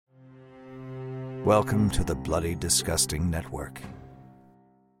Welcome to the Bloody Disgusting Network.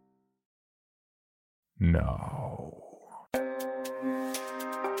 No.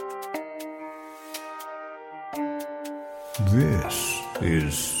 This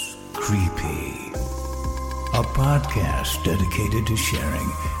is Creepy, a podcast dedicated to sharing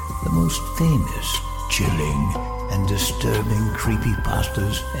the most famous, chilling, and disturbing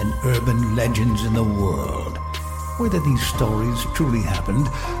creepypastas and urban legends in the world. Whether these stories truly happened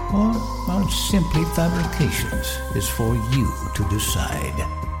or are simply fabrications is for you to decide.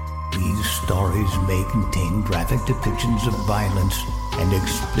 These stories may contain graphic depictions of violence and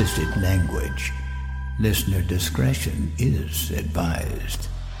explicit language. Listener discretion is advised.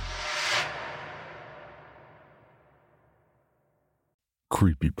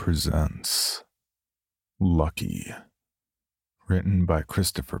 Creepy presents Lucky, written by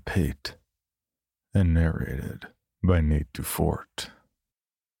Christopher Pate and narrated by Nate Dufort.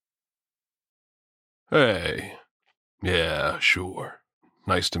 Hey. Yeah, sure.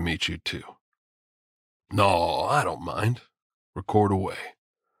 Nice to meet you, too. No, I don't mind. Record away.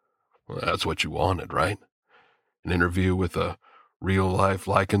 Well, that's what you wanted, right? An interview with a real-life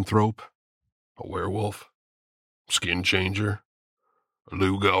lycanthrope? A werewolf? Skin changer? A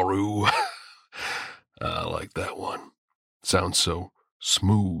loup-garou? I like that one. Sounds so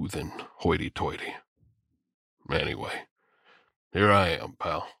smooth and hoity-toity. Anyway, here I am,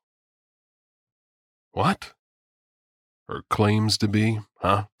 pal. What? Or claims to be,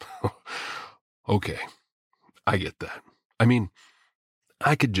 huh? Okay, I get that. I mean,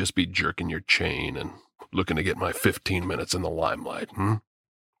 I could just be jerking your chain and looking to get my 15 minutes in the limelight,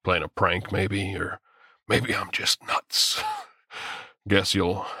 Playing a prank, maybe, or maybe I'm just nuts. Guess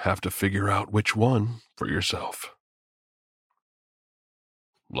you'll have to figure out which one for yourself.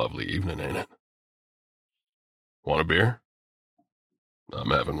 Lovely evening, ain't it? Want a beer? I'm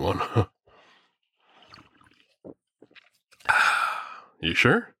having one. You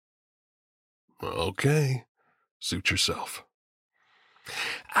sure? Okay. Suit yourself.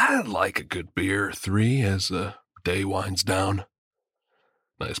 I like a good beer or three as the day winds down.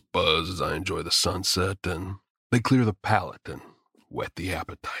 Nice buzz as I enjoy the sunset, and they clear the palate and whet the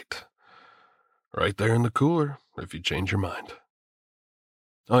appetite. Right there in the cooler, if you change your mind.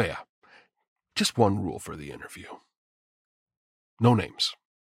 Oh yeah, just one rule for the interview. No names.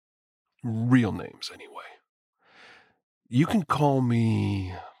 Real names, anyway. You can call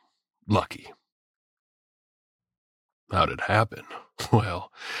me Lucky. How'd it happen?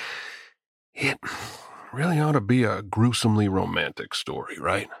 Well, it really ought to be a gruesomely romantic story,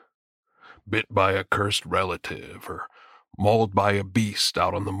 right? Bit by a cursed relative, or mauled by a beast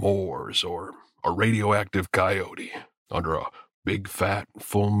out on the moors, or a radioactive coyote under a big fat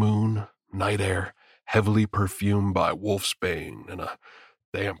full moon, night air, heavily perfumed by wolfsbane and a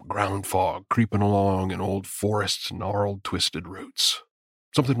damp ground fog creeping along in old forest's gnarled, twisted roots.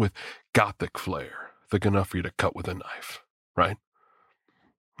 Something with gothic flair, thick enough for you to cut with a knife, right?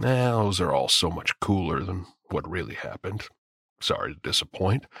 Those are all so much cooler than what really happened. Sorry to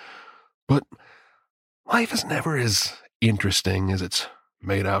disappoint, but life is never as interesting as it's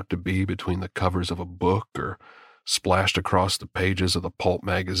made out to be between the covers of a book or splashed across the pages of the pulp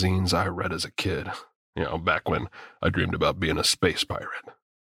magazines I read as a kid. You know, back when I dreamed about being a space pirate.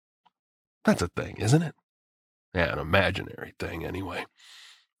 That's a thing, isn't it? Yeah, an imaginary thing, anyway.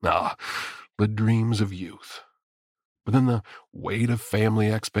 The dreams of youth. But then the weight of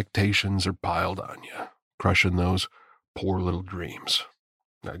family expectations are piled on you, crushing those poor little dreams.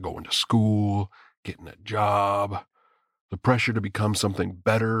 Going to school, getting a job, the pressure to become something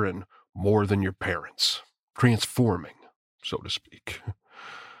better and more than your parents, transforming, so to speak.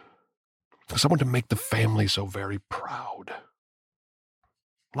 Someone to make the family so very proud.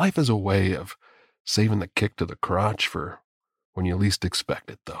 Life is a way of saving the kick to the crotch for when you least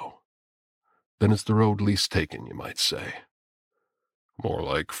expect it, though. Then it's the road least taken, you might say. More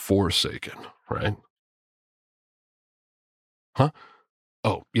like forsaken, right? Huh?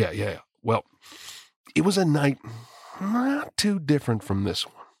 Oh, yeah. Well, it was a night not too different from this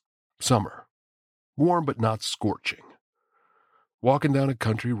one. Summer. Warm but not scorching. Walking down a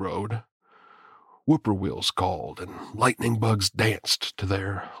country road, whippoorwills called and lightning bugs danced to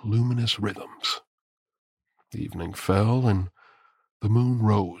their luminous rhythms. The evening fell and the moon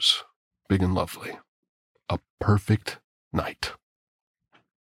rose, big and lovely. A perfect night.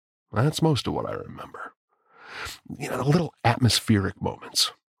 That's most of what I remember. The little atmospheric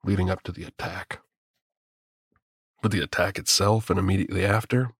moments leading up to the attack. But the attack itself and immediately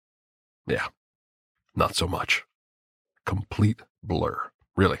after, yeah, not so much. Complete blur,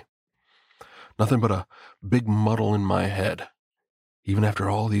 really. Nothing but a big muddle in my head. even after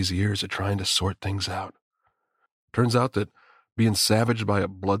all these years of trying to sort things out. Turns out that being savaged by a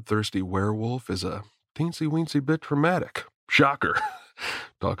bloodthirsty werewolf is a teensy-weensy bit traumatic. Shocker.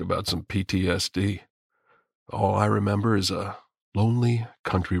 Talk about some PTSD. All I remember is a lonely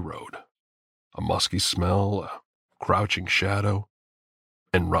country road, a musky smell, a crouching shadow,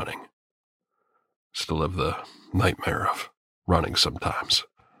 and running. Still have the nightmare of running sometimes.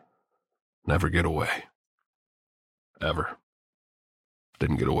 Never get away. Ever.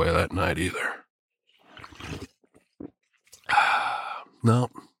 Didn't get away that night either. No,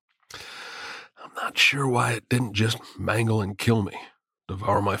 I'm not sure why it didn't just mangle and kill me,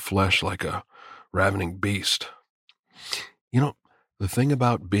 devour my flesh like a ravening beast. You know, the thing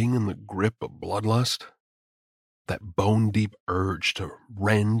about being in the grip of bloodlust, that bone-deep urge to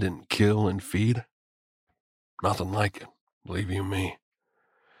rend and kill and feed, nothing like it, believe you me.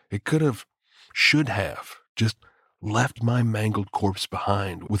 It could have, should have, just left my mangled corpse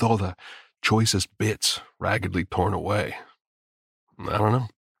behind with all the choicest bits raggedly torn away. I don't know.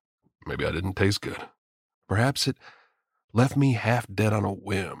 Maybe I didn't taste good. Perhaps it left me half dead on a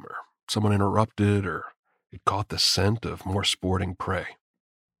whim, or someone interrupted, or it caught the scent of more sporting prey.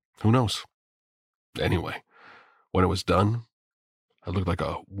 Who knows? Anyway, when it was done, I looked like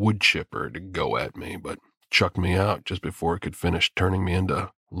a wood chipper to go at me, but chucked me out just before it could finish turning me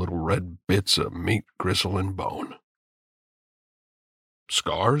into little red bits of meat, gristle, and bone.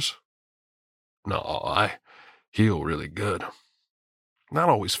 Scars? No, I heal really good. Not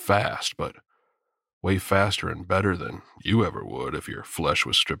always fast, but way faster and better than you ever would if your flesh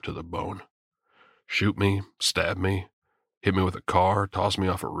was stripped to the bone. Shoot me, stab me, hit me with a car, toss me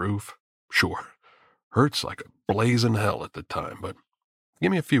off a roof. Sure, hurts like a blazing hell at the time, but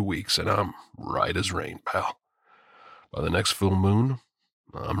give me a few weeks and I'm right as rain, pal. By the next full moon,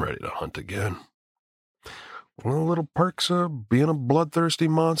 I'm ready to hunt again. One of the little perks of being a bloodthirsty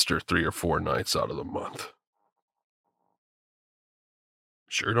monster 3 or 4 nights out of the month.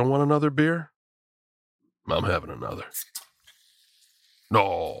 Sure don't want another beer? I'm having another.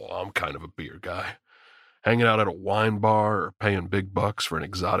 No, I'm kind of a beer guy. Hanging out at a wine bar or paying big bucks for an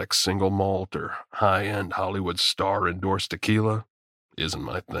exotic single malt or high-end Hollywood star-endorsed tequila isn't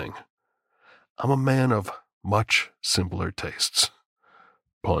my thing. I'm a man of much simpler tastes.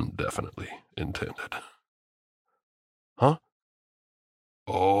 Pun definitely intended. Huh?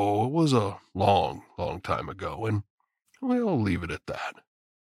 Oh, it was a long, long time ago, and we'll leave it at that.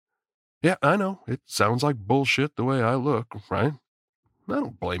 Yeah, I know, it sounds like bullshit the way I look, right? I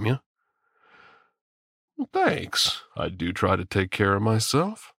don't blame you. Well, thanks. I do try to take care of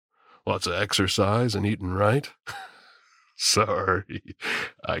myself. Lots of exercise and eating right. Sorry,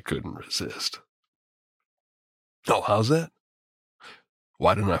 I couldn't resist. Oh, how's that?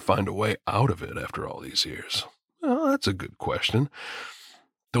 Why didn't I find a way out of it after all these years? Well, that's a good question.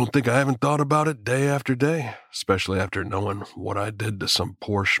 Don't think I haven't thought about it day after day, especially after knowing what I did to some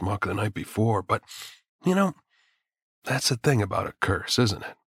poor schmuck the night before. But, you know, that's the thing about a curse, isn't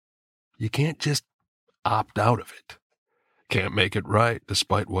it? You can't just opt out of it. Can't make it right,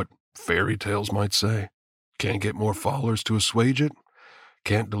 despite what fairy tales might say. Can't get more followers to assuage it.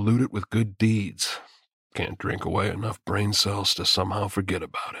 Can't dilute it with good deeds. Can't drink away enough brain cells to somehow forget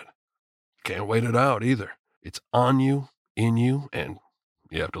about it. Can't wait it out either. It's on you, in you, and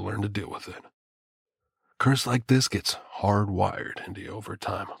you have to learn to deal with it. Curse like this gets hardwired into you over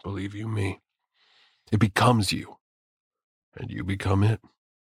time, believe you me. It becomes you, and you become it.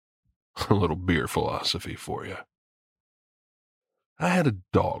 A little beer philosophy for you. I had a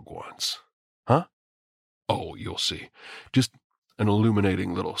dog once. Huh? Oh, you'll see. Just an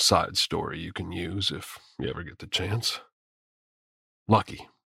illuminating little side story you can use if you ever get the chance. Lucky.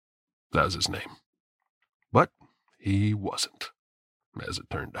 That was his name. But he wasn't, as it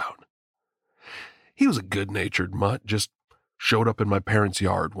turned out. He was a good-natured mutt, just showed up in my parents'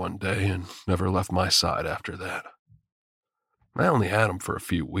 yard one day and never left my side after that. I only had him for a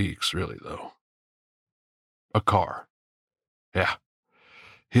few weeks, really, though. A car. Yeah.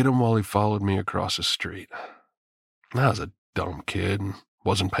 Hit him while he followed me across the street. I was a dumb kid and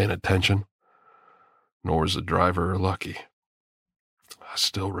wasn't paying attention. Nor was the driver lucky. I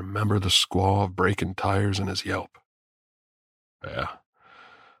still remember the squall of breaking tires and his yelp. Yeah.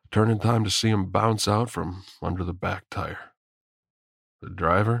 Turning time to see him bounce out from under the back tire. The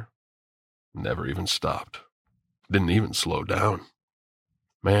driver never even stopped. Didn't even slow down.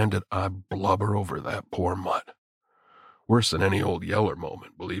 Man, did I blubber over that poor mutt. Worse than any old Yeller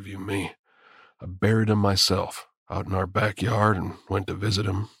moment, believe you me. I buried him myself out in our backyard and went to visit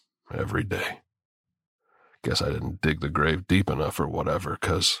him every day. Guess I didn't dig the grave deep enough or whatever,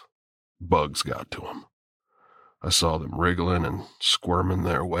 'cause bugs got to him. I saw them wriggling and squirming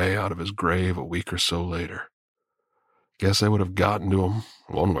their way out of his grave a week or so later. Guess they would have gotten to him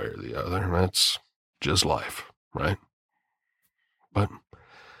one way or the other. That's just life, right? But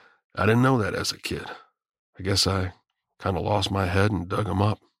I didn't know that as a kid. I guess I kind of lost my head and dug him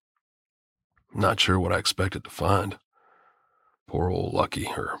up. Not sure what I expected to find. Poor old Lucky,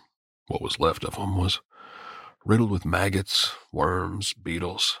 or what was left of him, was riddled with maggots, worms,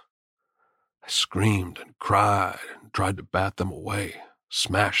 beetles. I screamed and cried and tried to bat them away,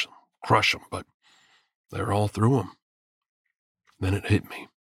 smash them, crush them, but they were all through him. Then it hit me.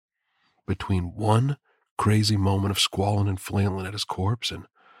 Between one crazy moment of squalling and flailing at his corpse and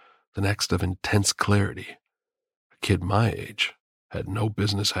the next of intense clarity, a kid my age had no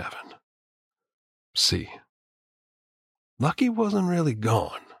business having. See, Lucky wasn't really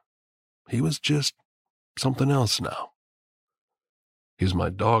gone. He was just something else now. He was my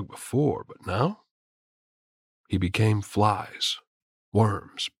dog before, but now he became flies,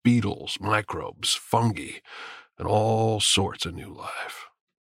 worms, beetles, microbes, fungi, and all sorts of new life.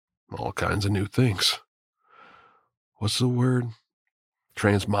 All kinds of new things. What's the word?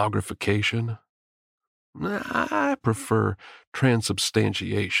 Transmogrification? I prefer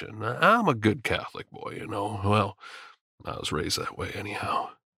transubstantiation. I'm a good Catholic boy, you know. Well, I was raised that way anyhow.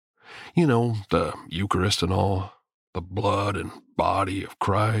 You know, the Eucharist and all, the blood and body of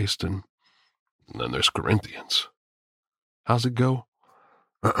Christ, and then there's Corinthians. How's it go?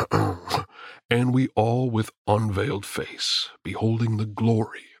 And we all with unveiled face, beholding the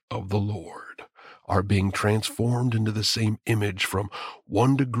glory of the Lord, are being transformed into the same image from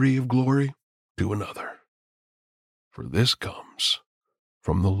one degree of glory to another. For this comes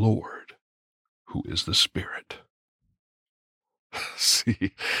from the Lord, who is the Spirit.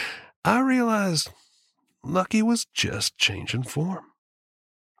 See, I realized Lucky was just changing form.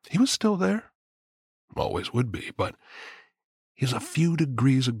 He was still there. Always would be, but he's a few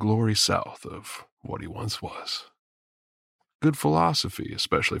degrees of glory south of what he once was. Good philosophy,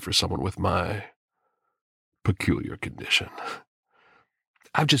 especially for someone with my peculiar condition.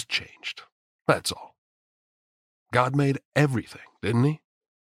 I've just changed. That's all. God made everything, didn't he?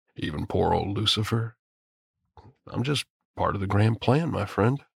 Even poor old Lucifer. I'm just part of the grand plan, my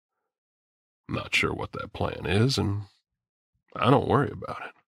friend. I'm not sure what that plan is, and I don't worry about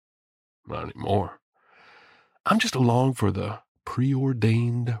it. Not anymore. I'm just along for the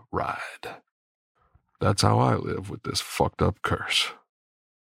preordained ride. That's how I live with this fucked up curse.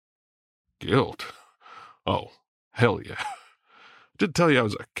 Guilt? Oh, hell yeah. Did tell you I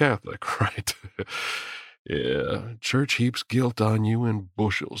was a Catholic, right? Yeah, church heaps guilt on you in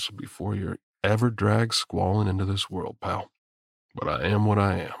bushels before you're ever dragged squalling into this world, pal. But I am what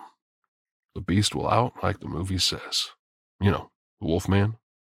I am. The beast will out like the movie says. You know, the Wolfman?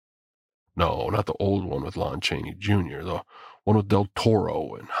 No, not the old one with Lon Chaney Jr., the one with Del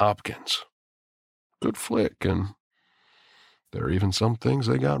Toro and Hopkins. Good flick, and there are even some things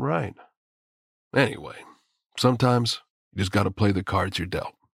they got right. Anyway, sometimes you just gotta play the cards you're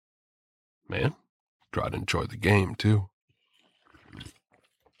dealt. Man, try to enjoy the game, too.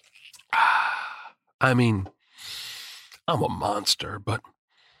 I mean, I'm a monster, but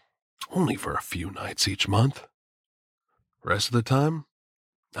only for a few nights each month. Rest of the time,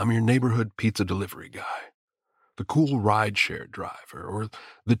 I'm your neighborhood pizza delivery guy, the cool rideshare driver, or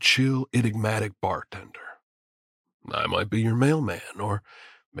the chill, enigmatic bartender. I might be your mailman, or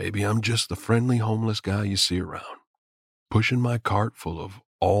maybe I'm just the friendly homeless guy you see around, pushing my cart full of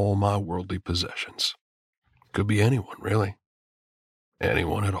all my worldly possessions. Could be anyone, really.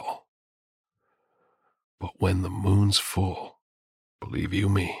 Anyone at all. But when the moon's full, believe you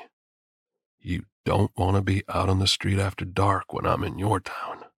me, you don't want to be out on the street after dark when I'm in your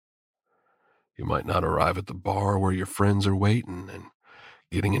town. You might not arrive at the bar where your friends are waiting and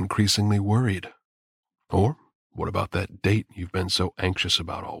getting increasingly worried. Or what about that date you've been so anxious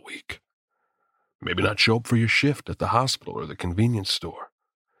about all week? Maybe not show up for your shift at the hospital or the convenience store.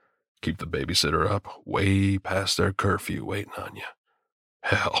 Keep the babysitter up way past their curfew waiting on you.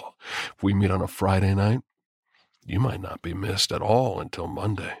 Hell, if we meet on a Friday night, you might not be missed at all until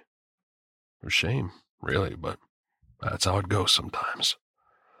Monday. A shame, really, but that's how it goes sometimes.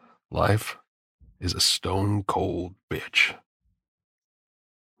 Life is a stone-cold bitch.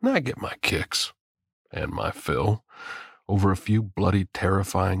 I get my kicks, and my fill, over a few bloody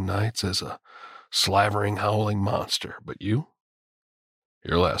terrifying nights as a slavering, howling monster, but you?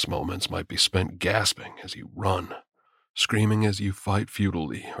 Your last moments might be spent gasping as you run, screaming as you fight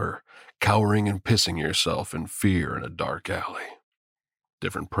futilely, or cowering and pissing yourself in fear in a dark alley.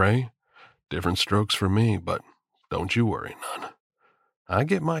 Different prey, different strokes for me, but don't you worry none. I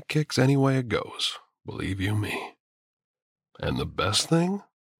get my kicks any way it goes, believe you me. And the best thing?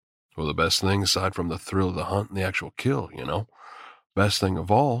 Well, the best thing aside from the thrill of the hunt and the actual kill, best thing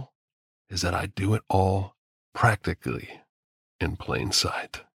of all is that I do it all practically in plain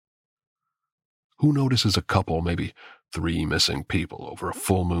sight. Who notices a couple, maybe 3 missing people over a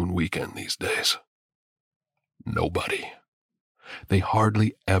full moon weekend these days? Nobody. They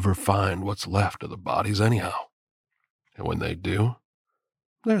hardly ever find what's left of the bodies anyhow. And when they do,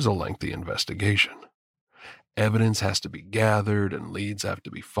 there's a lengthy investigation. Evidence has to be gathered and leads have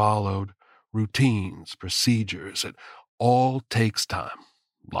to be followed. Routines, procedures, it all takes time.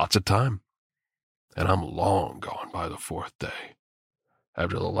 Lots of time. And I'm long gone by the 4th day.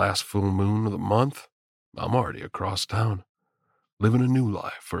 After the last full moon of the month, I'm already across town, living a new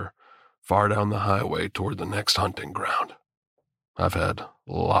life or far down the highway toward the next hunting ground. I've had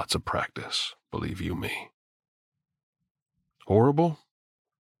lots of practice, believe you me. Horrible?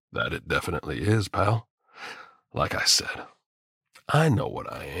 That it definitely is, pal. Like I said, I know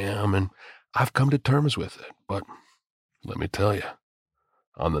what I am, and I've come to terms with it, but let me tell you,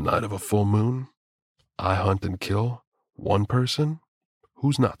 on the night of a full moon, I hunt and kill one person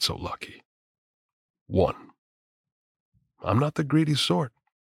who's not so lucky. One. I'm not the greedy sort.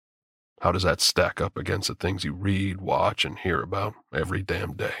 How does that stack up against the things you read, watch, and hear about every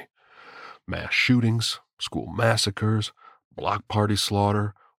damn day? Mass shootings, school massacres, block party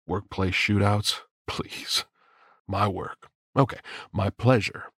slaughter, workplace shootouts. Please. My work, my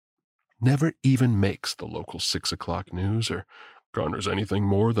pleasure, never even makes the local 6 o'clock news or garners anything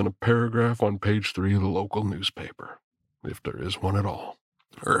more than a paragraph on page 3 of the local newspaper, if there is one at all.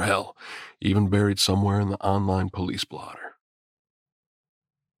 Or hell, even buried somewhere in the online police blotter.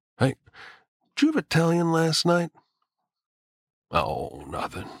 Hey, did you have Italian last night? Oh,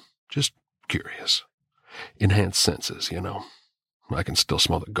 nothing. Just curious. Enhanced senses, I can still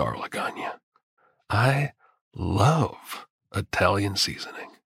smell the garlic on you. I love Italian seasoning.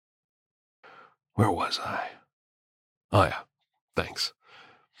 Where was I? Oh yeah, thanks.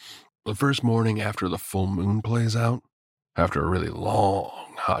 The first morning after the full moon plays out, after a really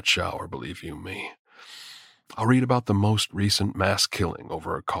long hot shower, believe you me, I'll read about the most recent mass killing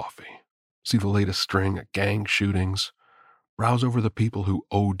over a coffee, see the latest string of gang shootings, browse over the people who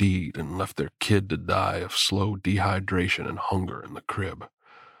OD'd and left their kid to die of slow dehydration and hunger in the crib,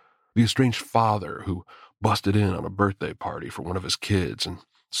 the estranged father who busted in on a birthday party for one of his kids and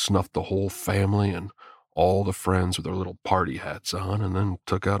snuffed the whole family and all the friends with their little party hats on, and then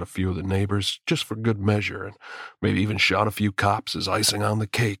took out a few of the neighbors just for good measure, and maybe even shot a few cops as icing on the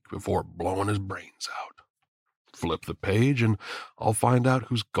cake before blowing his brains out. Flip the page, and I'll find out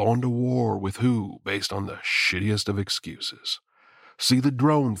who's gone to war with who based on the shittiest of excuses. See the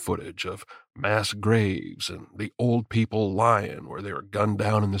drone footage of mass graves and the old people lying where they were gunned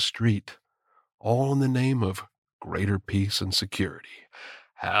down in the street, all in the name of greater peace and security.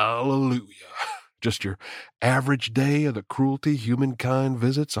 Hallelujah. Just your average day of the cruelty humankind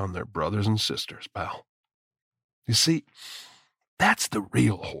visits on their brothers and sisters, pal. You see, that's the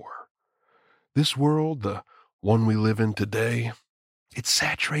real horror. This world, the one we live in today, it's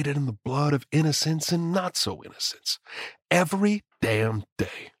saturated in the blood of innocence and not so innocence. Every damn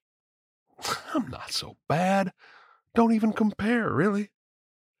day. I'm not so bad. Don't even compare, really.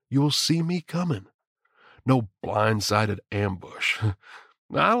 You'll see me coming. No blindsided ambush.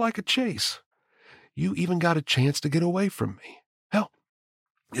 I like a chase. You even got a chance to get away from me. Hell,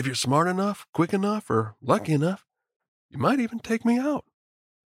 if you're smart enough, quick enough, or lucky enough, you might even take me out.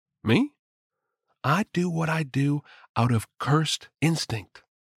 Me? I do what I do out of cursed instinct.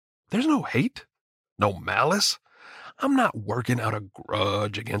 There's no hate, no malice. I'm not working out a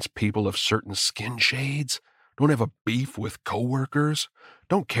grudge against people of certain skin shades. Don't have a beef with coworkers.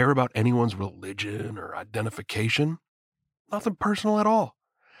 Don't care about anyone's religion or identification. Nothing personal at all.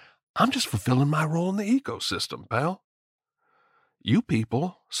 I'm just fulfilling my role in the ecosystem, pal. You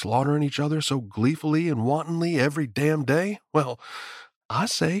people slaughtering each other so gleefully and wantonly every damn day, well, I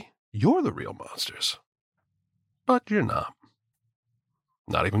say you're the real monsters. But you're not.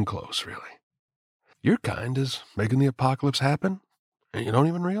 Not even close, really. Your kind is making the apocalypse happen, and you don't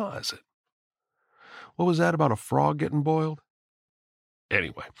even realize it. What was that about a frog getting boiled?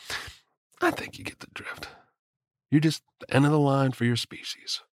 Anyway, I think you get the drift. You're just the end of the line for your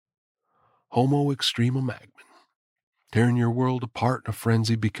species. Homo extremum agmen. Tearing your world apart in a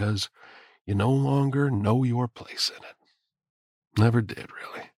frenzy because you no longer know your place in it. Never did,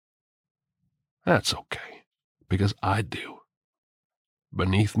 really. That's okay, because I do.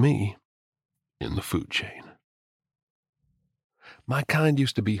 Beneath me, in the food chain. My kind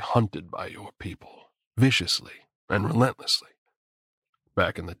used to be hunted by your people, viciously and relentlessly.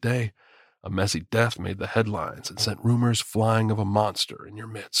 Back in the day, A messy death made the headlines and sent rumors flying of a monster in your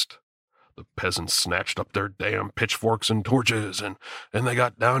midst. The peasants snatched up their damn pitchforks and torches, and they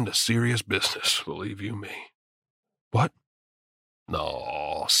got down to serious business, believe you me. What?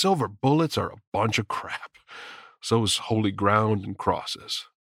 No, silver bullets are a bunch of crap. So's holy ground and crosses.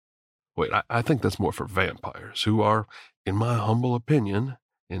 Wait, I think that's more for vampires, who are, in my humble opinion,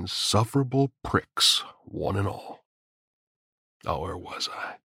 insufferable pricks, one and all. Oh, where was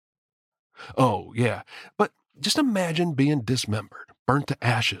I? Oh, yeah, but just imagine being dismembered, burnt to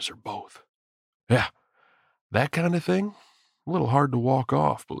ashes, or both. Yeah, that kind of thing, a little hard to walk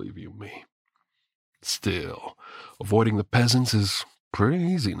off, believe you me. Still, avoiding the peasants is pretty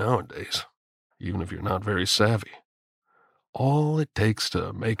easy nowadays, even if you're not very savvy. All it takes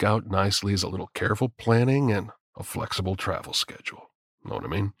to make out nicely is a little careful planning and a flexible travel schedule. Know what I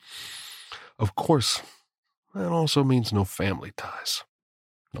mean? Of course, that also means no family ties.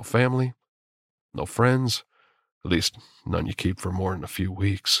 No family, no friends, at least none you keep for more than a few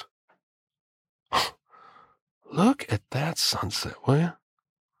weeks. Look at that sunset, will you?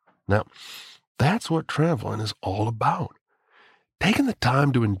 Now, that's what traveling is all about. Taking the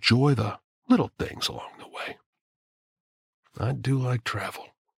time to enjoy the little things along the way. I do like travel.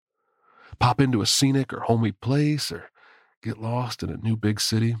 Pop into a scenic or homey place, or get lost in a new big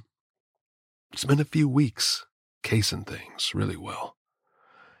city. Spend a few weeks casing things really well.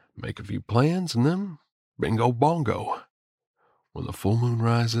 Make a few plans, and then bingo bongo. When the full moon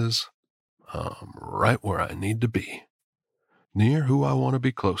rises, I'm right where I need to be, near who I want to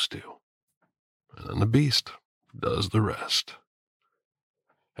be close to. And then the beast does the rest.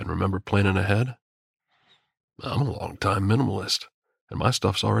 And remember planning ahead? I'm a long-time minimalist, and my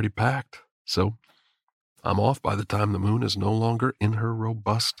stuff's already packed, so I'm off by the time the moon is no longer in her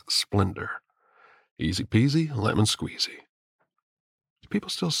robust splendor. Easy peasy, lemon squeezy. Do people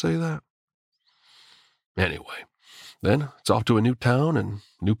still say that? Anyway, then it's off to a new town and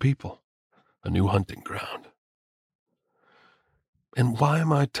new people, a new hunting ground. And why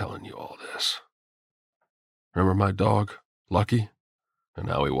am I telling you all this? Remember my dog, Lucky, and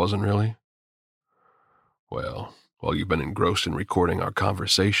how he wasn't really? Well, while you've been engrossed in recording our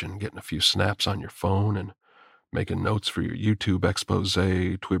conversation, getting a few snaps on your phone, and making notes for your YouTube expose,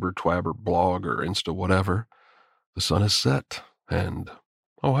 Twibber, Twabber, blog, or Insta whatever, the sun has set, and,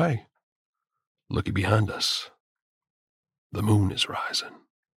 oh hey, looky behind us. The moon is rising.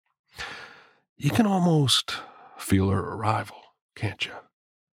 You can almost feel her arrival, can't you?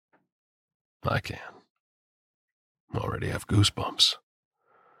 I can. Already have goosebumps.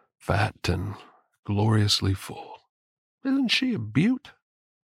 Fat and gloriously full. Isn't she a beaut?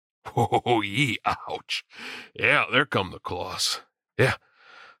 Oh, ye, ouch. Yeah, there come the claws. Yeah,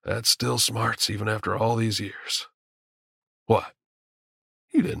 that still smarts even after all these years. What?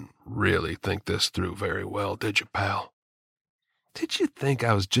 You didn't really think this through very well, did you, pal? Did you think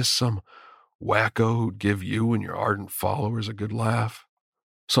I was just some wacko who'd give you and your ardent followers a good laugh?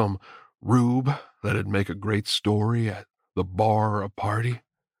 Some rube that'd make a great story at the bar or a party?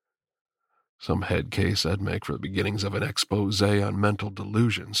 Some head case I'd make for the beginnings of an expose on mental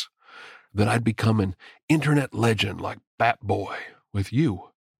delusions, that I'd become an internet legend like Bat Boy, with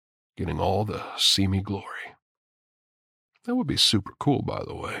you getting all the seamy glory. That would be super cool, by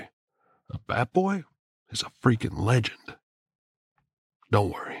the way. A Bat Boy is a freaking legend.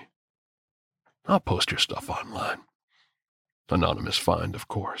 Don't worry. I'll post your stuff online. Anonymous find, of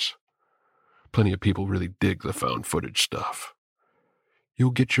course. Plenty of people really dig the found footage stuff.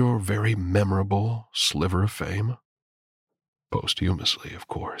 You'll get your very memorable sliver of fame. Posthumously, of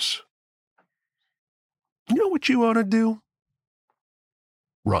course. You know what you ought to do?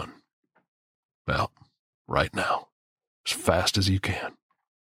 Run. Well, right now. As fast as you can.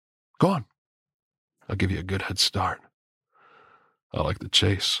 Go on. I'll give you a good head start. I like the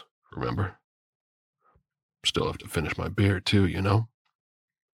chase, remember? Still have to finish my beer, too, you know?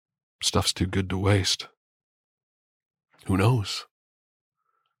 Stuff's too good to waste. Who knows?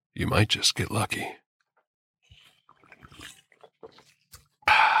 You might just get lucky.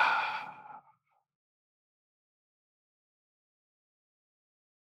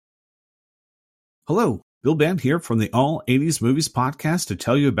 Hello, Bill Band here from the All 80s Movies podcast to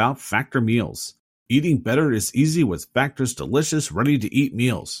tell you about Factor meals. Eating better is easy with Factor's delicious, ready-to-eat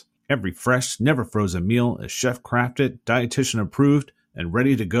meals. Every fresh, never frozen meal is chef-crafted, dietitian approved, and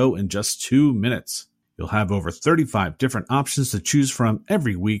ready to go in just 2 minutes. You'll have over 35 different options to choose from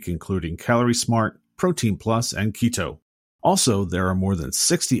every week, including Calorie Smart, Protein Plus, and Keto. Also, there are more than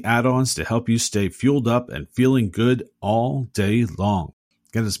 60 add-ons to help you stay fueled up and feeling good all day long.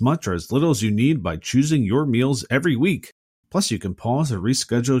 Get as much or as little as you need by choosing your meals every week. Plus, you can pause or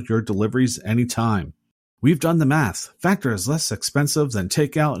reschedule your deliveries anytime. We've done the math. Factor is less expensive than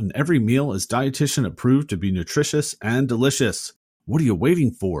takeout, and every meal is dietitian approved to be nutritious and delicious. What are you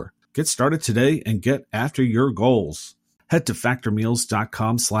waiting for? Get started today and get after your goals. Head to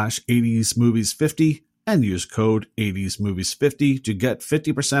factormeals.com/80smovies50 and use code 80smovies50 to get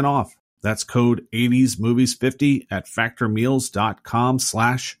 50% off. That's code 80smovies50 at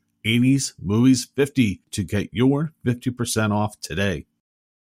factormeals.com/80smovies50 to get your 50% off today.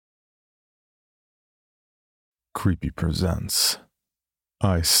 Creepy presents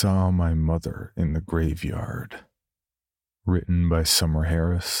I Saw My Mother in the Graveyard. Written by Summer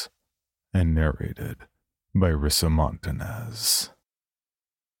Harris and narrated by Rissa Montanez.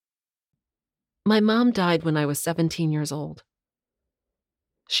 My mom died when I was 17 years old.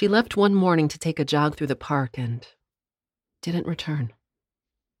 She left one morning to take a jog through the park and didn't return.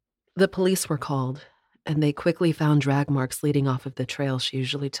 The police were called, and they quickly found drag marks leading off of the trail she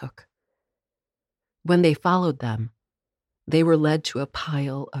usually took. When they followed them, they were led to a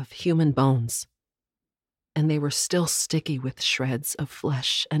pile of human bones, and they were still sticky with shreds of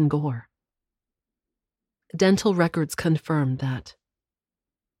flesh and gore. Dental records confirmed that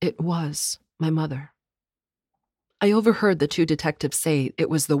it was my mother. I overheard the two detectives say it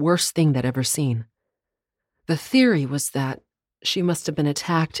was the worst thing they'd ever seen. The theory was that she must have been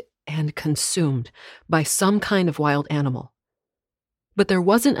attacked and consumed by some kind of wild animal. But there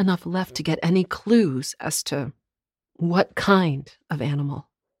wasn't enough left to get any clues as to what kind of animal.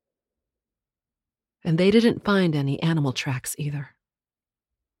 And they didn't find any animal tracks either.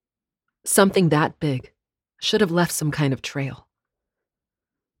 Something that big should have left some kind of trail.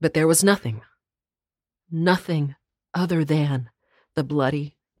 But there was nothing. Nothing other than the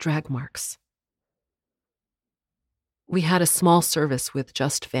bloody drag marks. We had a small service with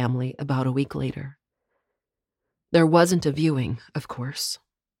just family about a week later. There wasn't a viewing, of course.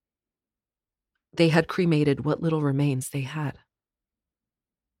 They had cremated what little remains they had.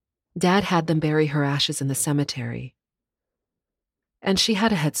 Dad had them bury her ashes in the cemetery, and she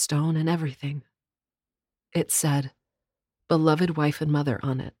had a headstone and everything. It said, "Beloved wife and mother"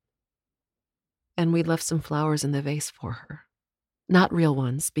 on it. And we left some flowers in the vase for her. Not real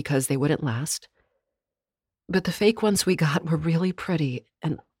ones, because they wouldn't last. But the fake ones we got were really pretty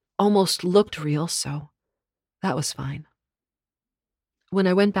and almost looked real, so that was fine. When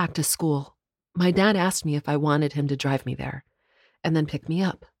I went back to school, my dad asked me if I wanted him to drive me there and then pick me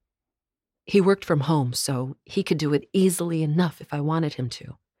up. He worked from home, so he could do it easily enough if I wanted him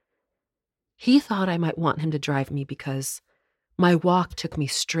to. He thought I might want him to drive me because my walk took me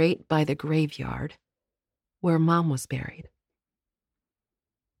straight by the graveyard where Mom was buried.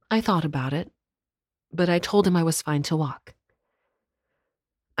 I thought about it, but I told him I was fine to walk.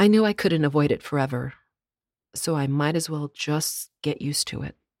 I knew I couldn't avoid it forever, so I might as well just get used to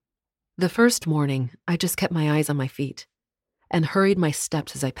it. The first morning, I just kept my eyes on my feet and hurried my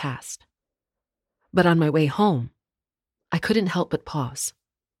steps as I passed. But on my way home, I couldn't help but pause.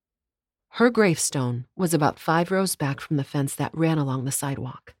 Her gravestone was about 5 rows back from the fence that ran along the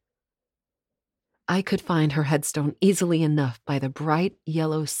sidewalk. I could find her headstone easily enough by the bright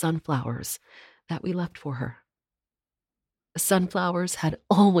yellow sunflowers that we left for her. Sunflowers had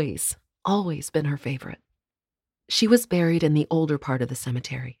always been her favorite. She was buried in the older part of the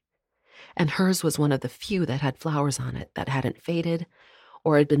cemetery, and hers was one of the few that had flowers on it that hadn't faded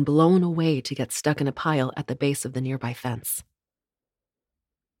or had been blown away to get stuck in a pile at the base of the nearby fence.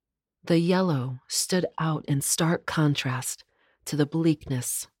 The yellow stood out in stark contrast to the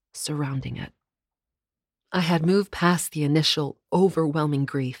bleakness surrounding it. I had moved past the initial overwhelming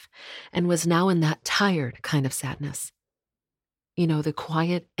grief and was now in that tired kind of sadness. You know, the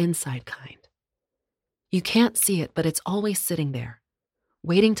quiet inside kind. You can't see it, but it's always sitting there,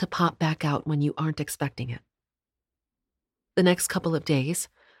 waiting to pop back out when you aren't expecting it. The next couple of days,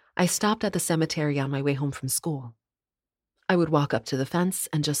 I stopped at the cemetery on my way home from school. I would walk up to the fence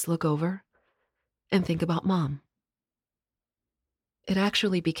and just look over and think about Mom. It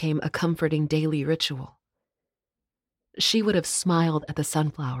actually became a comforting daily ritual. She would have smiled at the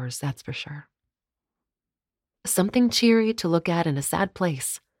sunflowers, that's for sure. Something cheery to look at in a sad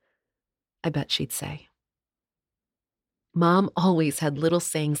place, I bet she'd say. Mom always had little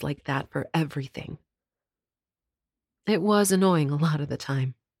sayings like that for everything. It was annoying a lot of the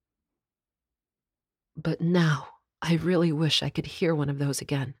time. But now, I really wish I could hear one of those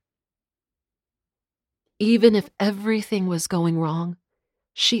again. Even if everything was going wrong,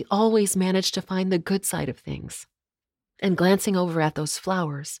 she always managed to find the good side of things. And glancing over at those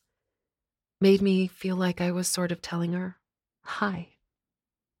flowers made me feel like I was sort of telling her, hi.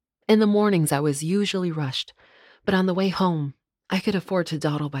 In the mornings, I was usually rushed, But on the way home, I could afford to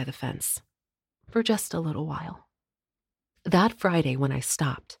dawdle by the fence for just a little while. That Friday when I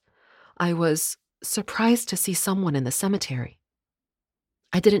stopped, I was surprised to see someone in the cemetery.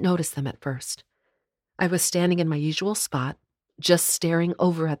 I didn't notice them at first. I was standing in my usual spot, just staring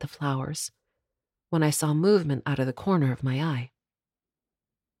over at the flowers, when I saw movement out of the corner of my eye.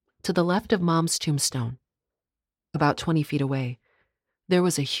 To the left of Mom's tombstone, about 20 feet away, there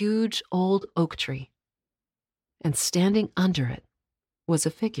was a huge old oak tree, and standing under it was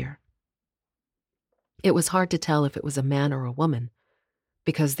a figure. It was hard to tell if it was a man or a woman,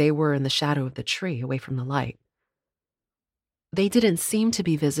 because they were in the shadow of the tree, away from the light. They didn't seem to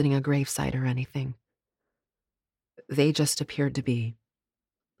be visiting a gravesite or anything. They just appeared to be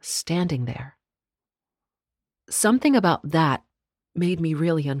standing there. Something about that made me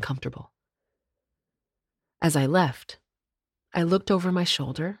really uncomfortable. As I left, I looked over my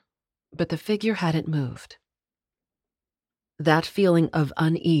shoulder, but the figure hadn't moved. That feeling of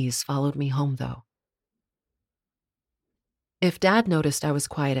unease followed me home, though. If Dad noticed I was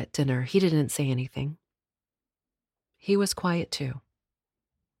quiet at dinner, he didn't say anything. He was quiet too.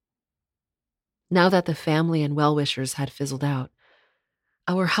 Now that the family and well-wishers had fizzled out,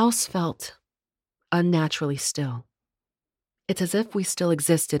 our house felt unnaturally still. It's as if we still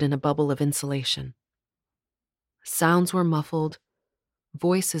existed in a bubble of insulation. Sounds were muffled,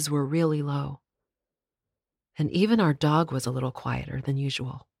 voices were really low, and even our dog was a little quieter than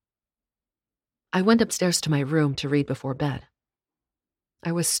usual. I went upstairs to my room to read before bed.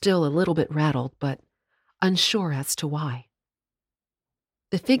 I was still a little bit rattled, but unsure as to why.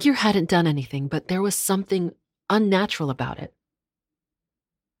 The figure hadn't done anything, but there was something unnatural about it.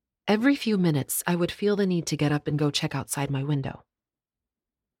 Every few minutes, I would feel the need to get up and go check outside my window.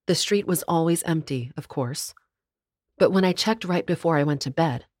 The street was always empty, of course, but when I checked right before I went to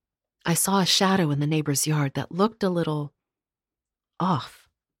bed, I saw a shadow in the neighbor's yard that looked a little off.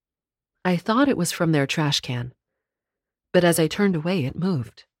 I thought it was from their trash can, but as I turned away, it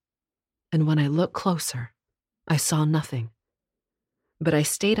moved. And when I looked closer, I saw nothing. But I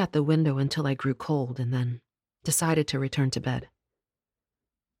stayed at the window until I grew cold and then decided to return to bed,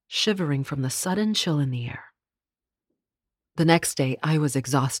 shivering from the sudden chill in the air. The next day, I was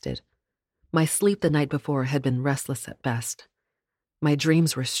exhausted. My sleep the night before had been restless at best. My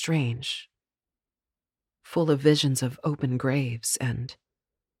dreams were strange, full of visions of open graves and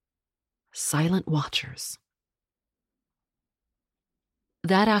silent watchers.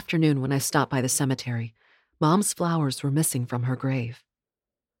 That afternoon when I stopped by the cemetery, Mom's flowers were missing from her grave.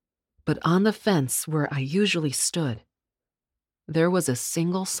 But on the fence where I usually stood, there was a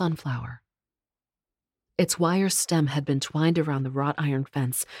single sunflower. Its wire stem had been twined around the wrought iron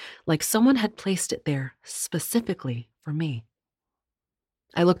fence, like someone had placed it there specifically for me.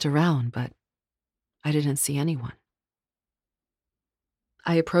 I looked around, but I didn't see anyone.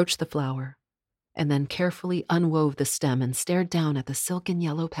 I approached the flower and then carefully unwove the stem and stared down at the silken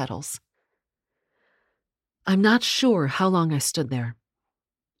yellow petals. I'm not sure how long I stood there,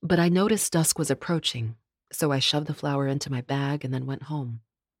 but I noticed dusk was approaching, so I shoved the flower into my bag and then went home,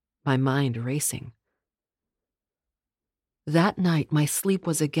 my mind racing. That night, my sleep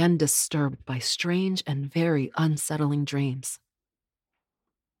was again disturbed by strange and very unsettling dreams.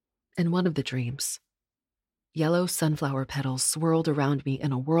 In one of the dreams, yellow sunflower petals swirled around me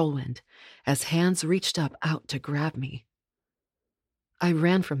in a whirlwind as hands reached out to grab me. I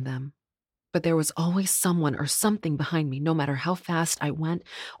ran from them, but there was always someone or something behind me, no matter how fast I went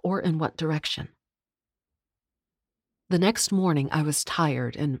or in what direction. The next morning, I was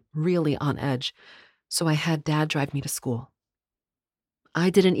tired and really on edge, so I had Dad drive me to school. I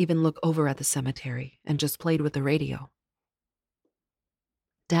didn't even look over at the cemetery and just played with the radio.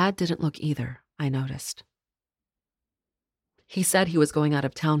 Dad didn't look either, I noticed. He said he was going out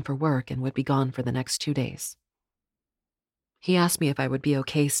of town for work and would be gone for the next 2 days. He asked me if I would be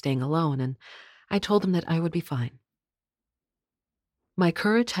okay staying alone, and I told him that I would be fine. My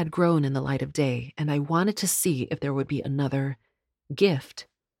courage had grown in the light of day, and I wanted to see if there would be another gift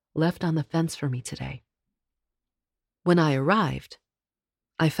left on the fence for me today. When I arrived,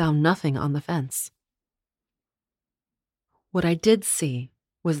 I found nothing on the fence. What I did see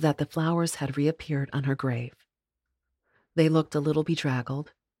was that the flowers had reappeared on her grave. They looked a little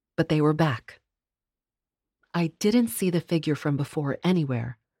bedraggled, but they were back. I didn't see the figure from before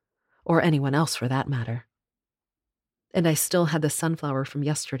anywhere, or anyone else for that matter. And I still had the sunflower from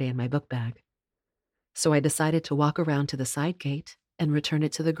yesterday in my book bag, so I decided to walk around to the side gate and return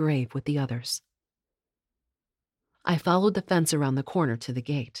it to the grave with the others. I followed the fence around the corner to the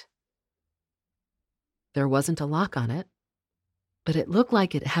gate. There wasn't a lock on it, but it looked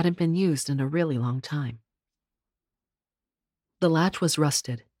like it hadn't been used in a really long time. The latch was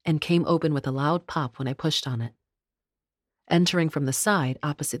rusted and came open with a loud pop when I pushed on it. Entering from the side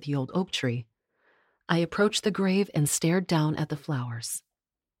opposite the old oak tree, I approached the grave and stared down at the flowers.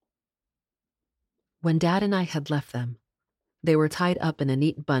 When Dad and I had left them, they were tied up in a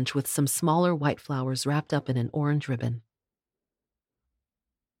neat bunch with some smaller white flowers wrapped up in an orange ribbon.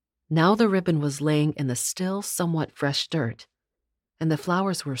 Now the ribbon was laying in the still, somewhat fresh dirt, and the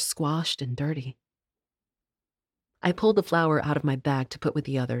flowers were squashed and dirty. I pulled the flower out of my bag to put with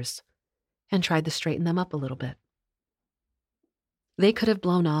the others and tried to straighten them up a little bit. They could have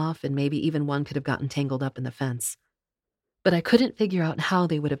blown off, and maybe even one could have gotten tangled up in the fence, but I couldn't figure out how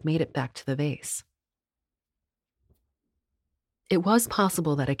they would have made it back to the vase. It was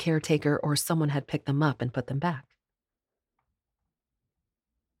possible that a caretaker or someone had picked them up and put them back.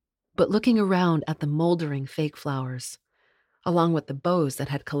 But looking around at the moldering fake flowers, along with the bows that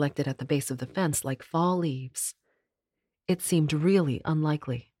had collected at the base of the fence like fall leaves, it seemed really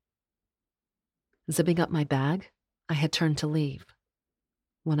unlikely. Zipping up my bag, I had turned to leave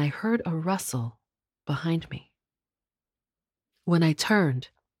when I heard a rustle behind me. When I turned,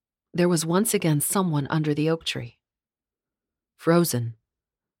 there was once again someone under the oak tree. Frozen,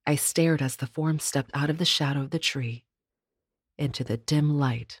 I stared as the form stepped out of the shadow of the tree into the dim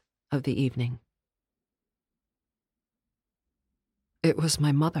light of the evening. It was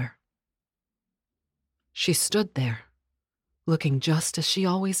my mother. She stood there, looking just as she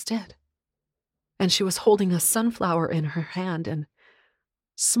always did, and she was holding a sunflower in her hand and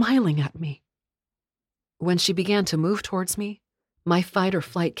smiling at me. When she began to move towards me, my fight or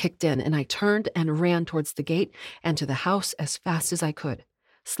flight kicked in, and I turned and ran towards the gate and to the house as fast as I could,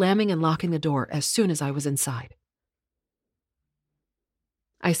 slamming and locking the door as soon as I was inside.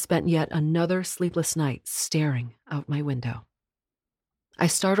 I spent yet another sleepless night staring out my window. I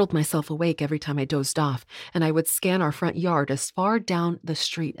startled myself awake every time I dozed off, and I would scan our front yard as far down the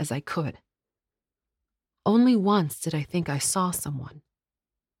street as I could. Only once did I think I saw someone.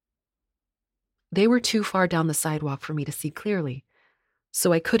 They were too far down the sidewalk for me to see clearly,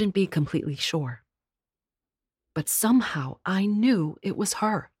 so I couldn't be completely sure. But somehow I knew it was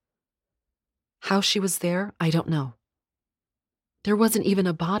her. How she was there, I don't know. There wasn't even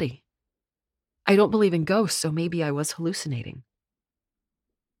a body. I don't believe in ghosts, so maybe I was hallucinating.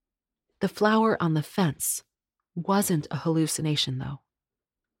 The flower on the fence wasn't a hallucination, though.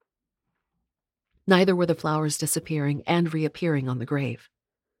 Neither were the flowers disappearing and reappearing on the grave.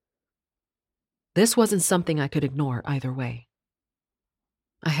 This wasn't something I could ignore either way.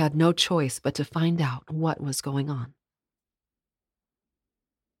 I had no choice but to find out what was going on.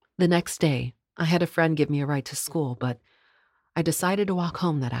 The next day, I had a friend give me a ride to school, but I decided to walk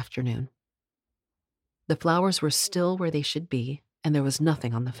home that afternoon. The flowers were still where they should be, and there was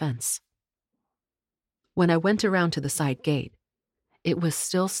nothing on the fence. When I went around to the side gate, it was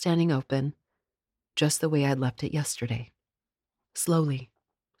still standing open, just the way I'd left it yesterday. Slowly,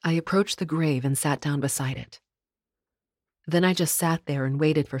 I approached the grave and sat down beside it. Then I just sat there and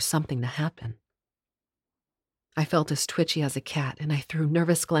waited for something to happen. I felt as twitchy as a cat, and I threw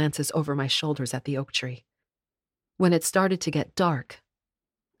nervous glances over my shoulders at the oak tree. When it started to get dark,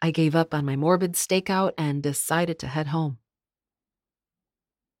 I gave up on my morbid stakeout and decided to head home.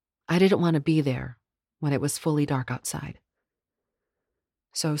 I didn't want to be there when it was fully dark outside.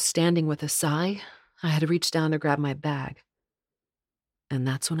 So, standing with a sigh, I had reached down to grab my bag. And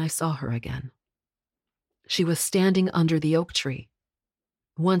that's when I saw her again. She was standing under the oak tree,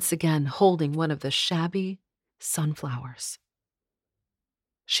 once again holding one of the shabby sunflowers.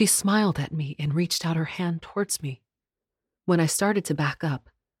 She smiled at me and reached out her hand towards me. When I started to back up,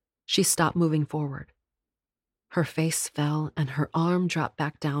 she stopped moving forward. Her face fell and her arm dropped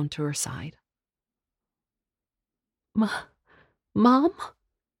back down to her side. Mom?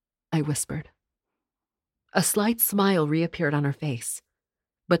 I whispered. A slight smile reappeared on her face,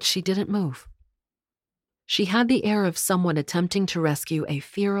 but she didn't move. She had the air of someone attempting to rescue a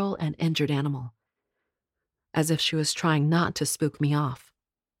feral and injured animal, as if she was trying not to spook me off.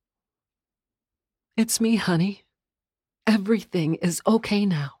 It's me, honey. Everything is okay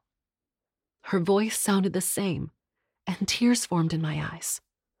now. Her voice sounded the same, and tears formed in my eyes.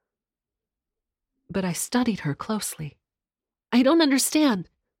 But I studied her closely. I don't understand.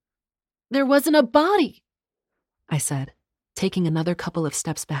 There wasn't a body, I said, taking another couple of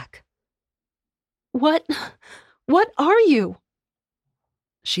steps back. What are you?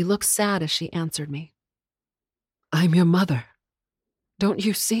 She looked sad as she answered me. I'm your mother. Don't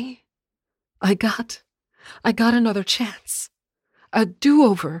you see? I got another chance. A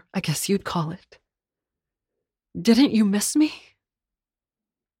do-over, I guess you'd call it. Didn't you miss me?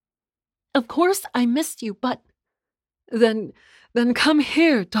 Of course I missed you, but Then come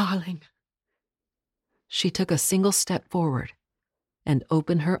here, darling. She took a single step forward and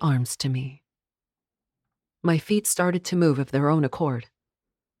opened her arms to me. My feet started to move of their own accord,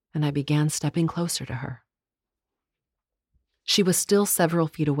 and I began stepping closer to her. She was still several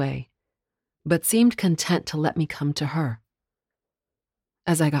feet away, but seemed content to let me come to her.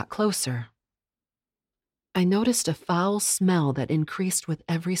 As I got closer, I noticed a foul smell that increased with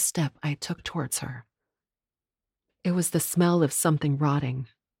every step I took towards her. It was the smell of something rotting,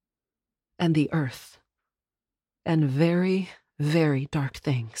 and the earth, and very, very dark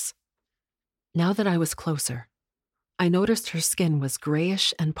things. Now that I was closer, I noticed her skin was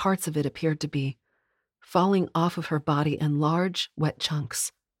grayish and parts of it appeared to be falling off of her body in large, wet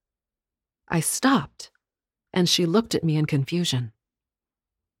chunks. I stopped, and she looked at me in confusion.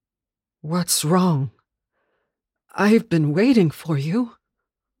 "What's wrong? I've been waiting for you.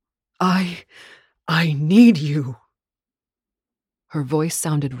 I need you." Her voice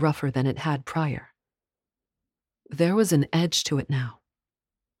sounded rougher than it had prior. There was an edge to it now.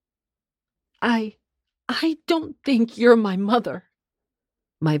 I don't think you're my mother."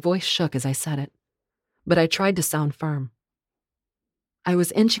 My voice shook as I said it, but I tried to sound firm. I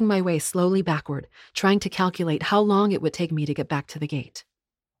was inching my way slowly backward, trying to calculate how long it would take me to get back to the gate.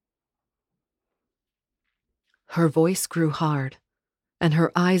 Her voice grew hard, and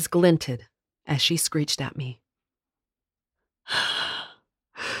her eyes glinted as she screeched at me.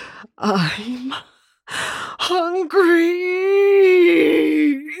 "I'm hungry."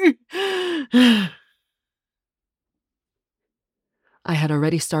 I had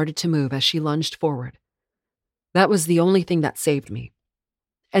already started to move as she lunged forward. That was the only thing that saved me.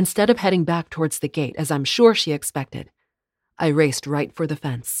 Instead of heading back towards the gate, as I'm sure she expected, I raced right for the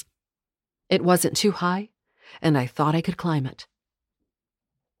fence. It wasn't too high, and I thought I could climb it.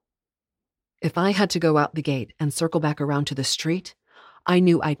 If I had to go out the gate and circle back around to the street, I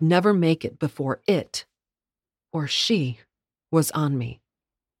knew I'd never make it before it, or she, was on me.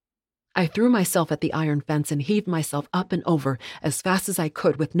 I threw myself at the iron fence and heaved myself up and over as fast as I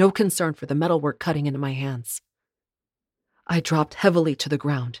could with no concern for the metalwork cutting into my hands. I dropped heavily to the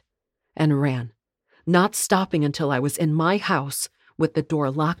ground and ran, not stopping until I was in my house with the door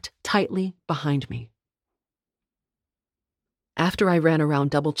locked tightly behind me. After I ran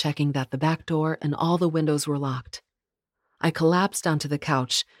around double-checking that the back door and all the windows were locked, I collapsed onto the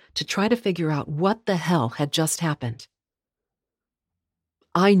couch to try to figure out what the hell had just happened.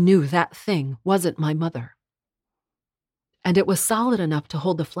 I knew that thing wasn't my mother. And it was solid enough to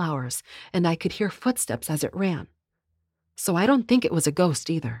hold the flowers, and I could hear footsteps as it ran. So I don't think it was a ghost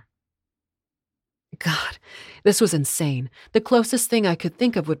either. God, this was insane. The closest thing I could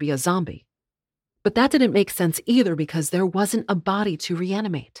think of would be a zombie. But that didn't make sense either because there wasn't a body to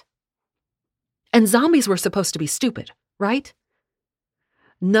reanimate. And zombies were supposed to be stupid, right?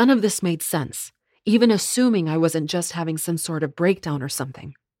 None of this made sense, even assuming I wasn't just having some sort of breakdown or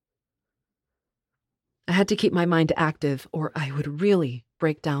something. I had to keep my mind active or I would really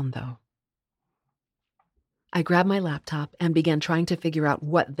break down, though. I grabbed my laptop and began trying to figure out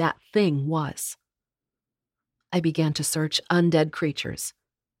what that thing was. I began to search undead creatures,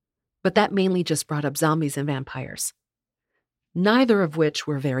 but that mainly just brought up zombies and vampires, neither of which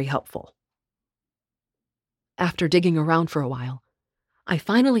were very helpful. After digging around for a while, I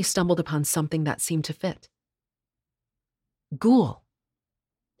finally stumbled upon something that seemed to fit. Ghoul.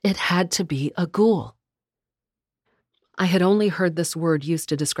 It had to be a ghoul. I had only heard this word used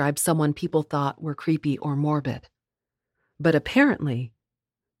to describe someone people thought were creepy or morbid. But apparently,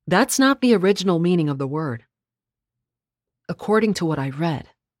 that's not the original meaning of the word. According to what I read,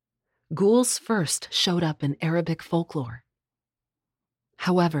 ghouls first showed up in Arabic folklore.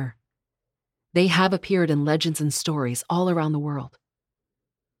 However, they have appeared in legends and stories all around the world.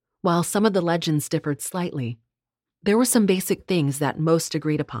 While some of the legends differed slightly, there were some basic things that most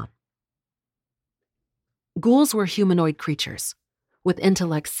agreed upon. Ghouls were humanoid creatures, with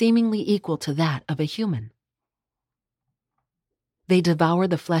intellect seemingly equal to that of a human. They devour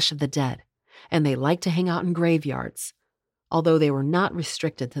the flesh of the dead, and they like to hang out in graveyards, although they were not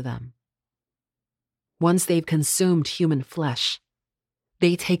restricted to them. Once they've consumed human flesh,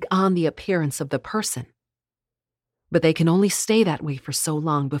 they take on the appearance of the person. But they can only stay that way for so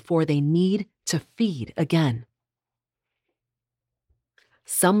long before they need to feed again.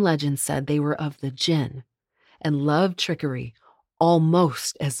 Some legends said they were of the jinn and loved trickery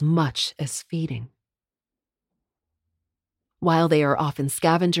almost as much as feeding. While they are often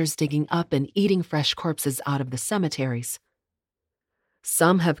scavengers digging up and eating fresh corpses out of the cemeteries,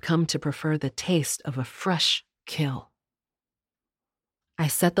 some have come to prefer the taste of a fresh kill. I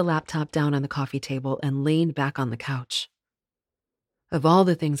set the laptop down on the coffee table and leaned back on the couch. Of all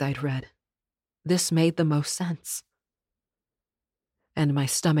the things I'd read, this made the most sense. And my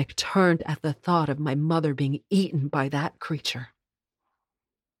stomach turned at the thought of my mother being eaten by that creature.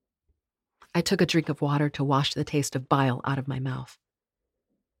 I took a drink of water to wash the taste of bile out of my mouth.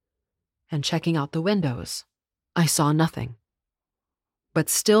 And checking out the windows, I saw nothing, but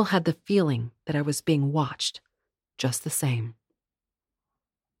still had the feeling that I was being watched just the same.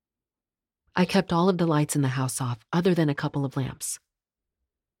 I kept all of the lights in the house off other than a couple of lamps.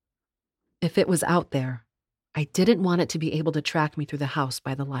 If it was out there, I didn't want it to be able to track me through the house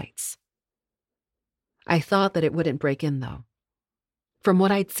by the lights. I thought that it wouldn't break in, though. From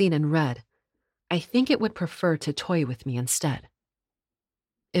what I'd seen and read, I think it would prefer to toy with me instead.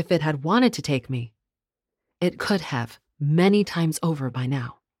 If it had wanted to take me, it could have many times over by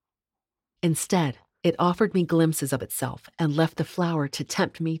now. Instead, it offered me glimpses of itself and left the flower to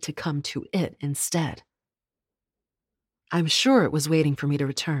tempt me to come to it instead. I'm sure it was waiting for me to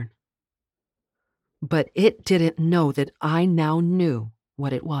return. But it didn't know that I now knew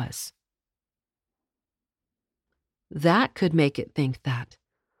what it was. That could make it think that,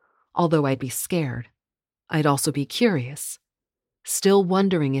 although I'd be scared, I'd also be curious, still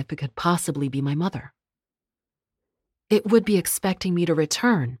wondering if it could possibly be my mother. It would be expecting me to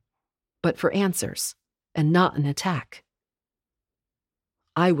return, but for answers, and not an attack.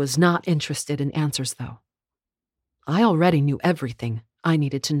 I was not interested in answers, though. I already knew everything I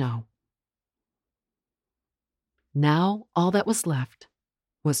needed to know. Now, all that was left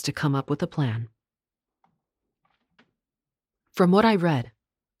was to come up with a plan. From what I read,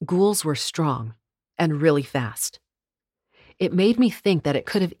 ghouls were strong and really fast. It made me think that it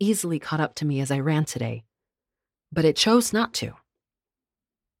could have easily caught up to me as I ran today, but it chose not to.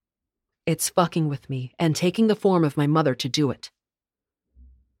 It's fucking with me and taking the form of my mother to do it.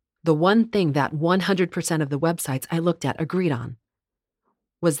 The one thing that 100% of the websites I looked at agreed on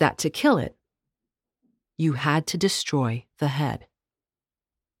was that to kill it, you had to destroy the head.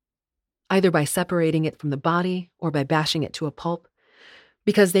 Either by separating it from the body or by bashing it to a pulp,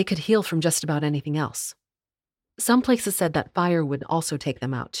 because they could heal from just about anything else. Some places said that fire would also take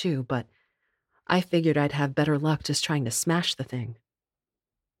them out too, but I figured I'd have better luck just trying to smash the thing.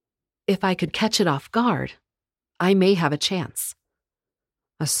 If I could catch it off guard, I may have a chance.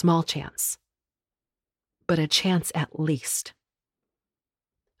 A small chance. But a chance at least.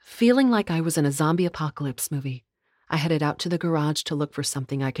 Feeling like I was in a zombie apocalypse movie, I headed out to the garage to look for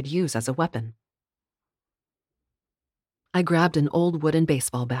something I could use as a weapon. I grabbed an old wooden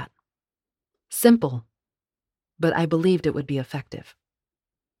baseball bat. Simple, but I believed it would be effective.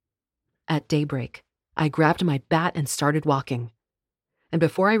 At daybreak, I grabbed my bat and started walking. And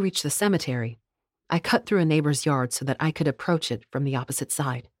before I reached the cemetery, I cut through a neighbor's yard so that I could approach it from the opposite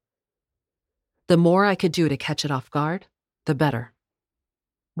side. The more I could do to catch it off guard, the better.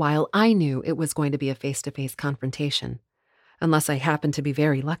 While I knew it was going to be a face-to-face confrontation, unless I happened to be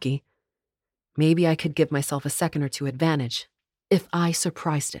very lucky, maybe I could give myself a second or two advantage if I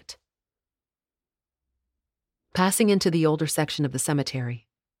surprised it. Passing into the older section of the cemetery,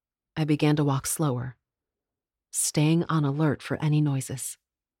 I began to walk slower, staying on alert for any noises.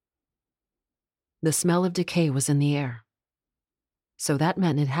 The smell of decay was in the air, so that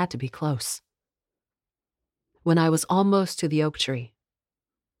meant it had to be close. When I was almost to the oak tree,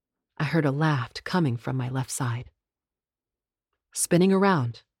 I heard a laugh coming from my left side. Spinning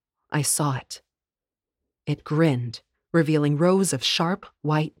around, I saw it. It grinned, revealing rows of sharp,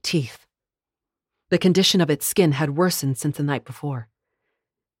 white teeth. The condition of its skin had worsened since the night before,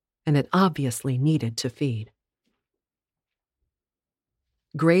 and it obviously needed to feed.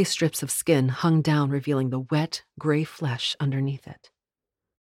 Gray strips of skin hung down, revealing the wet, gray flesh underneath it.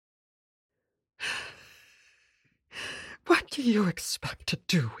 What do you expect to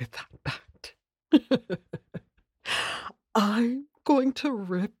do with that bat? I'm going to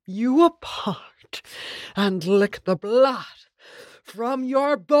rip you apart and lick the blood from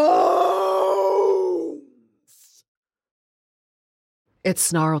your bones. It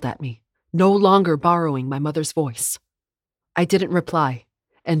snarled at me, no longer borrowing my mother's voice. I didn't reply,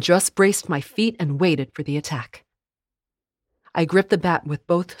 and just braced my feet and waited for the attack. I gripped the bat with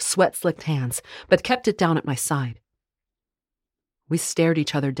both sweat-slicked hands, but kept it down at my side. We stared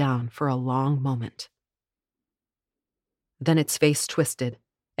each other down for a long moment. Then its face twisted,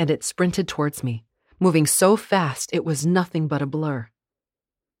 and it sprinted towards me, moving so fast it was nothing but a blur.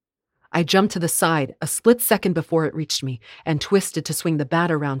 I jumped to the side a split second before it reached me and twisted to swing the bat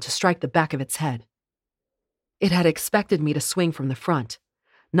around to strike the back of its head. It had expected me to swing from the front,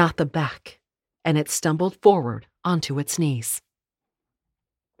 not the back, and it stumbled forward onto its knees.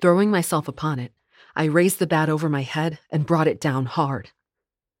 Throwing myself upon it, I raised the bat over my head and brought it down hard.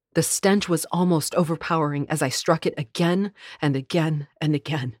 The stench was almost overpowering as I struck it again and again and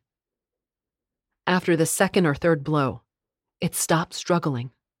again. After the second or third blow, it stopped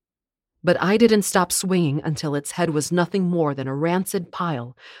struggling. But I didn't stop swinging until its head was nothing more than a rancid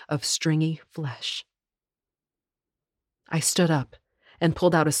pile of stringy flesh. I stood up and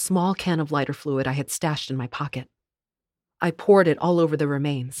pulled out a small can of lighter fluid I had stashed in my pocket. I poured it all over the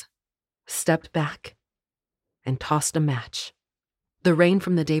remains, stepped back, and tossed a match. The rain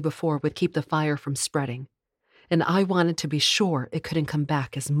from the day before would keep the fire from spreading, and I wanted to be sure it couldn't come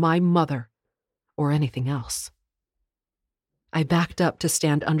back as my mother or anything else. I backed up to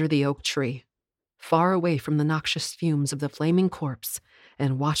stand under the oak tree, far away from the noxious fumes of the flaming corpse,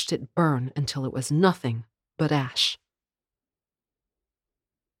 and watched it burn until it was nothing but ash.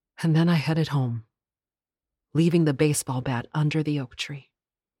 And then I headed home, leaving the baseball bat under the oak tree.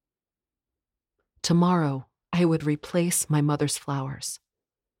 Tomorrow, I would replace my mother's flowers.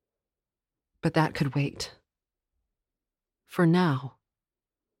 But that could wait. For now,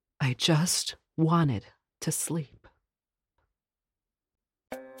 I just wanted to sleep.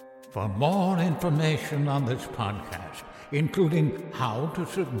 For more information on this podcast, including how to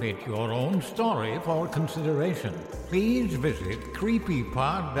submit your own story for consideration, please visit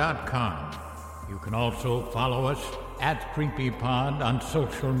creepypod.com. You can also follow us at CreepyPod on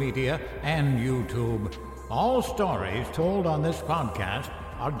social media and YouTube. All stories told on this podcast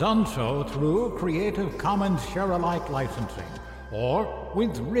are done so through Creative Commons Share-alike licensing or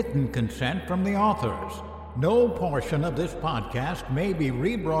with written consent from the authors. No portion of this podcast may be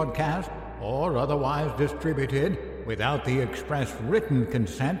rebroadcast or otherwise distributed without the express written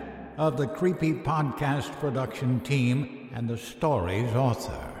consent of the Creepy Podcast production team and the story's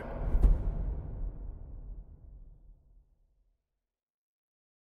author.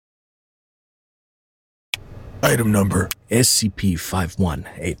 Item number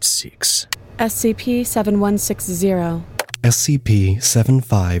SCP-5186. SCP-7160.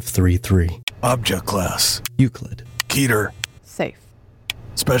 SCP-7533. Object Class Euclid. Keter. Safe.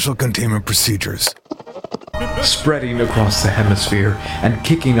 Special Containment Procedures. Spreading across the hemisphere and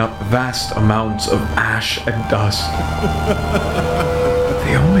kicking up vast amounts of ash and dust.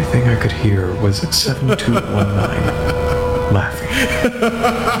 The only thing I could hear was 7219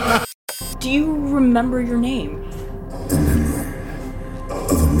 laughing. Do you remember your name?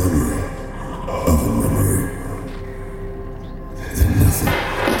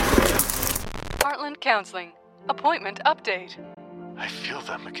 Heartland Counseling. Appointment update. I feel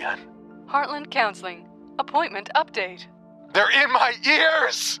them again. Heartland Counseling. Appointment update. They're in my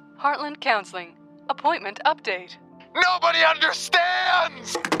ears! Heartland Counseling. Appointment update. Nobody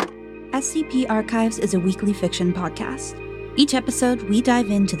understands! SCP Archives is a weekly fiction podcast. Each episode, we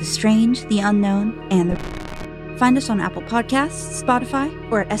dive into the strange, the unknown, and the... Find us on Apple Podcasts, Spotify,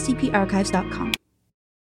 or at scparchives.com.